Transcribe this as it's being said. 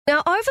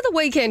Now, over the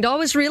weekend, I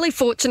was really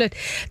fortunate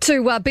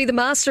to be the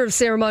Master of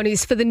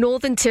Ceremonies for the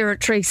Northern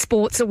Territory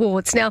Sports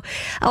Awards. Now,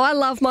 I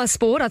love my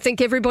sport. I think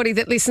everybody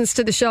that listens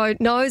to the show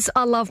knows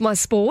I love my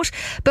sport,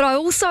 but I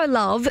also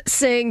love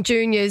seeing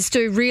juniors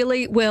do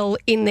really well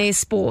in their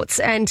sports.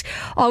 And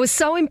I was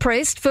so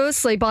impressed,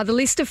 firstly, by the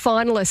list of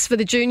finalists for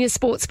the Junior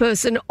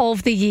Sportsperson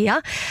of the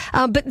Year.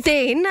 But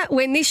then,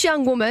 when this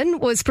young woman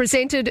was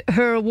presented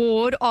her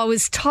award, I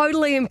was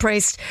totally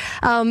impressed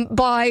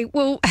by,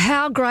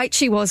 how great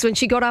she was when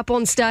she got up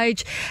on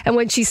stage and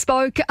when she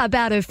spoke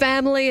about her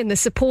family and the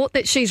support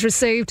that she's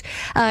received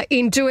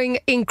in doing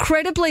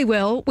incredibly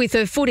well with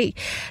her footy.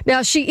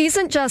 Now, she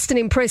isn't just an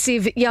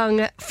impressive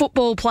young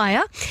football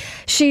player.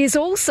 She is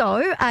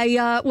also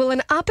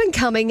an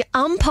up-and-coming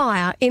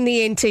umpire in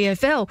the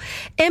NTFL.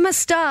 Emma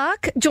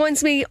Stark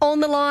joins me on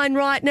the line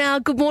right now.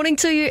 Good morning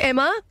to you,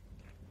 Emma.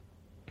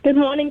 Good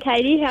morning,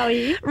 Katie. How are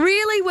you?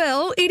 Really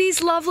well. It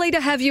is lovely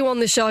to have you on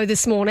the show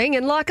this morning.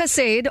 And like I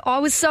said, I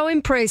was so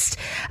impressed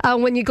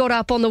when you got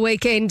up on the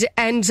weekend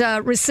and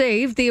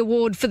received the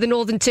award for the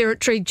Northern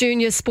Territory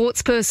Junior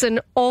Sportsperson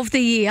of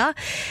the Year.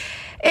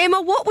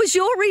 Emma, what was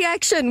your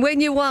reaction when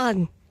you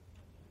won?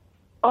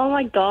 Oh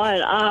my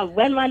God!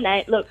 When my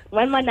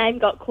name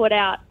got called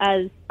out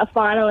as a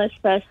finalist,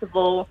 first of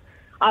all,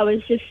 I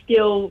was just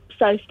still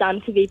so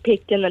stunned to be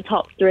picked in the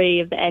top 3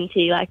 of the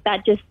NT. Like,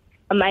 that just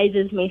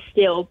amazes me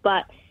still.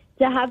 But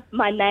to have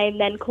my name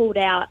then called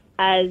out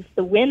as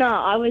the winner,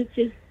 I was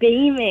just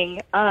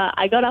beaming.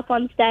 I got up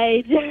on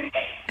stage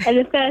and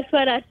the first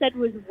word I said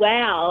was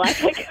wow.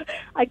 Like,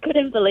 I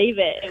couldn't believe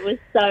it. It was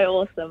so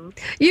awesome.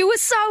 You were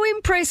so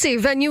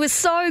impressive and you were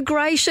so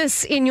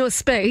gracious in your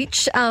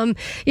speech,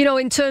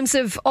 in terms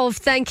of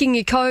thanking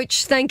your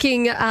coach,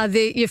 thanking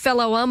your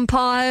fellow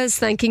umpires,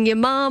 thanking your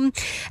mum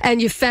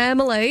and your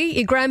family,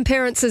 your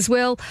grandparents as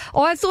well.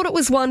 I thought it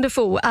was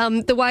wonderful,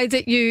 the way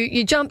that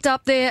you jumped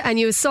up there and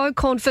you were so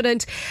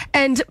confident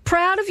and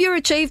proud of your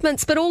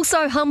achievements, but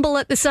also humble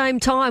at the same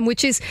time,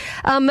 which is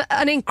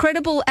an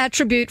incredible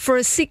attribute for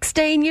a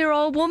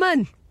 16-year-old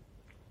woman.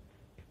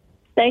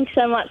 Thanks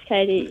so much,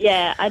 Katie.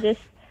 Yeah,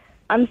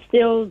 I'm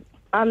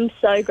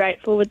so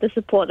grateful with the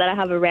support that I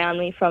have around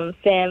me from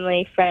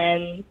family,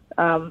 friends,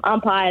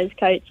 umpires,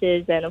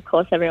 coaches, and of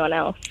course everyone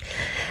else.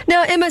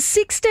 Now, Emma,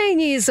 16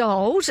 years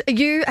old,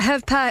 you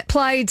have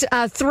played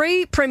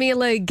 3 Premier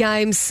League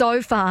games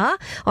so far.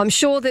 I'm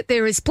sure that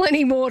there is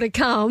plenty more to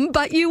come,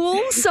 but you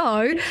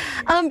also,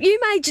 you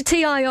made your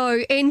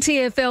TIO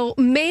NTFL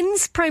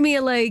Men's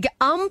Premier League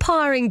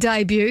umpiring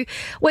debut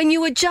when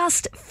you were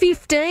just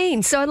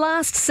 15, so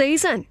last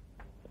season.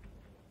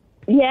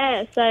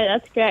 Yeah, so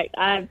that's correct.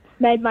 I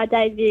made my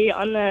debut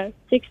on the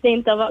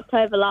 16th of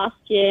October last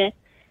year.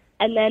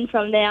 And then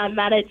from there, I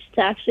managed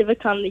to actually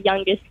become the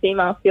youngest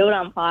female field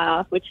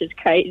umpire, which is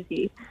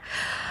crazy.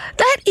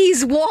 That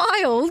is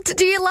wild.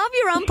 Do you love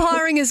your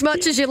umpiring as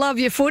much as you love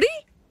your footy?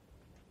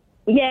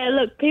 Yeah,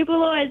 look,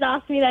 people always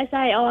ask me, they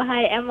say, oh,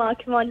 hey, Emma,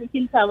 come on, you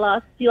can tell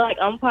us. Do you like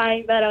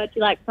umpiring better or do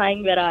you like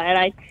playing better? And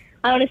I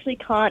honestly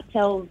can't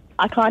tell.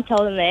 I can't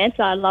tell them the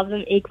answer. I love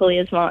them equally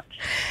as much.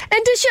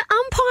 And does your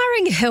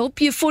umpiring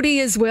help your footy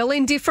as well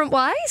in different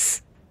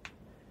ways?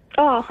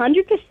 Oh,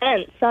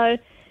 100%. So,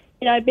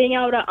 being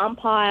able to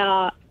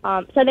umpire,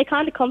 so they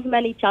kind of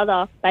complement each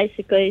other,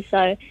 basically.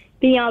 So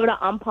being able to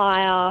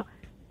umpire,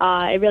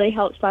 it really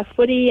helps my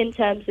footy in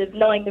terms of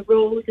knowing the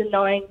rules and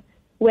knowing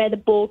where the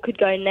ball could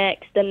go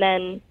next. And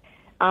then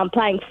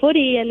playing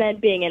footy and then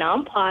being an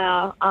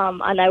umpire,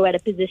 I know where to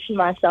position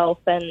myself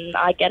and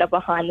I get a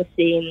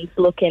behind-the-scenes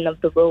look-in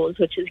of the rules,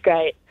 which is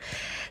great.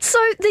 So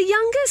the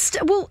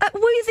youngest, were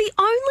you the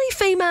only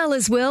female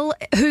as well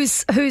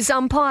who's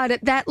umpired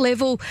at that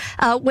level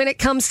when it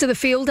comes to the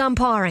field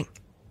umpiring?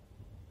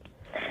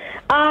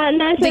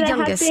 No, so there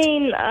have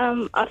been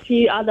a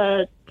few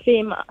other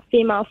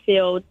female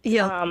fields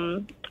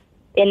in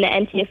the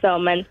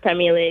NTFL Men's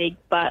Premier League,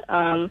 but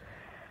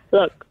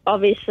look,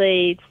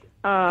 obviously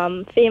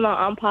female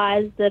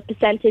umpires, the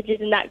percentage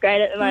isn't that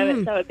great at the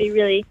moment, so it'd be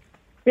really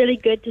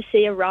good to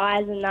see a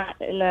rise in that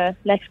in the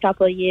next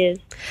couple of years.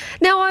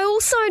 Now, I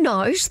also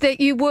note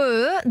that you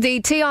were the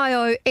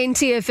TIO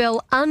NTFL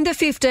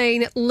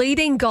Under-15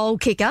 leading goal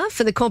kicker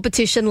for the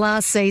competition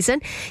last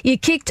season. You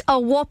kicked a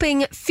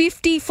whopping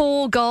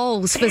 54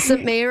 goals for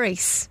St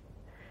Mary's.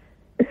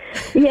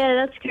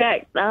 Yeah, that's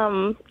correct.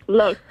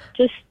 Look,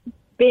 just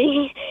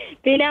being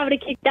able to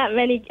kick that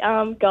many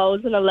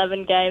goals in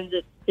 11 games,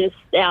 it's just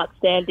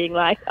outstanding.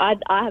 Like, I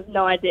have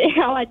no idea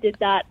how I did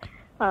that.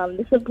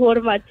 The support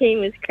of my team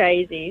was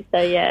crazy,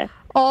 so yeah.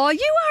 Oh, you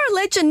are a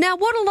legend. Now,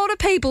 what a lot of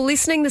people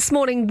listening this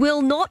morning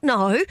will not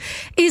know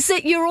is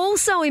that you're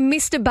also in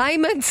Mr.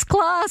 Bayman's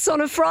class on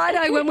a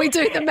Friday when we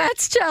do the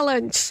maths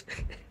challenge.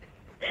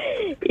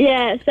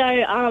 Yeah, so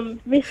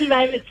Mr.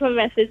 Bayman's my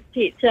methods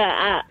teacher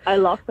at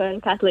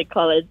O'Loughlin Catholic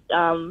College.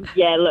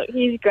 Look,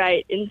 he's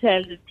great in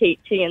terms of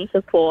teaching and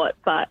support,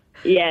 but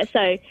yeah,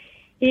 so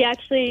he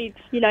actually,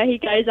 he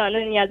goes on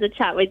and he has a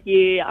chat with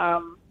you.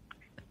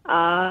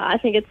 I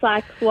think it's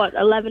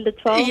 11 to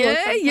 12.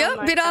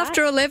 Yeah, a bit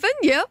after 11,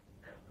 yep.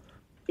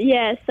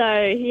 Yeah,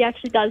 so he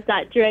actually does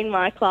that during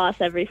my class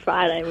every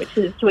Friday, which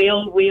is we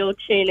all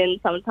tune in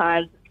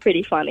sometimes. It's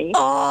pretty funny.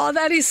 Oh,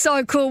 that is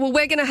so cool. Well,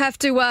 we're going to have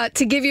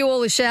to give you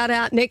all a shout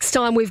out next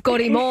time we've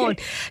got him on.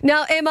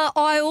 Now, Emma,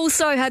 I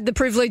also had the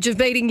privilege of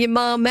meeting your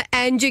mum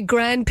and your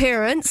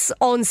grandparents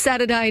on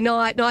Saturday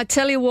night, and I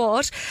tell you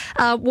what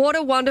a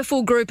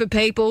wonderful group of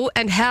people,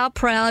 and how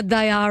proud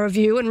they are of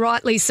you, and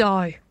rightly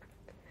so.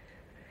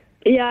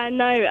 Yeah, I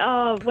know.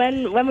 Oh,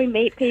 when we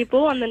meet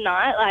people on the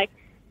night, like,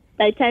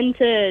 they tend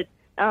to,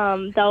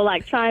 they'll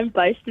like try and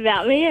boast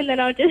about me, and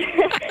then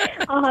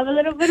I'll have a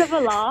little bit of a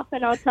laugh,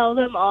 and I'll tell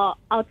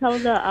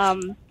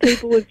the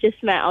people we've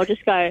just met,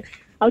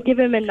 I'll give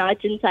them a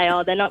nudge and say,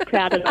 oh, they're not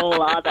proud at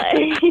all, are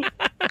they?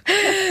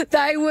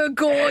 They were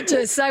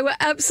gorgeous. They were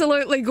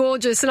absolutely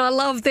gorgeous. And I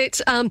love that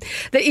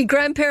that your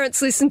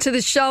grandparents listen to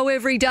the show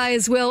every day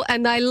as well,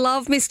 and they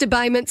love Mr.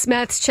 Bayment's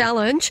Maths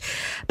Challenge.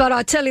 But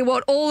I tell you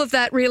what, all of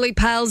that really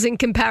pales in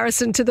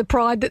comparison to the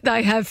pride that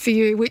they have for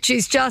you, which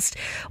is just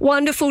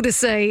wonderful to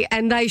see,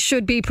 and they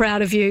should be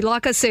proud of you.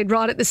 Like I said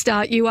right at the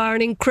start, you are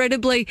an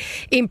incredibly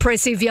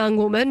impressive young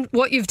woman.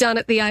 What you've done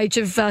at the age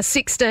of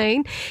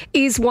 16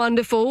 is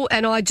wonderful,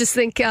 and I just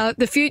think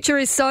the future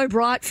is so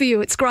bright for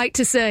you. It's great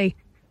to see.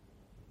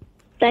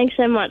 Thanks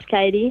so much,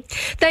 Katie.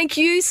 Thank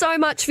you so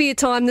much for your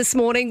time this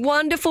morning.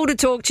 Wonderful to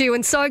talk to you,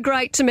 and so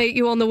great to meet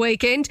you on the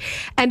weekend.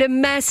 And a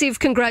massive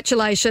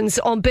congratulations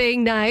on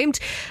being named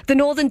the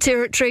Northern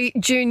Territory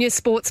Junior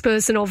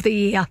Sportsperson of the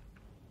Year.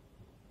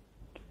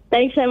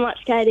 Thanks so much,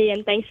 Katie,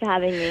 and thanks for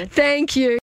having me. Thank you.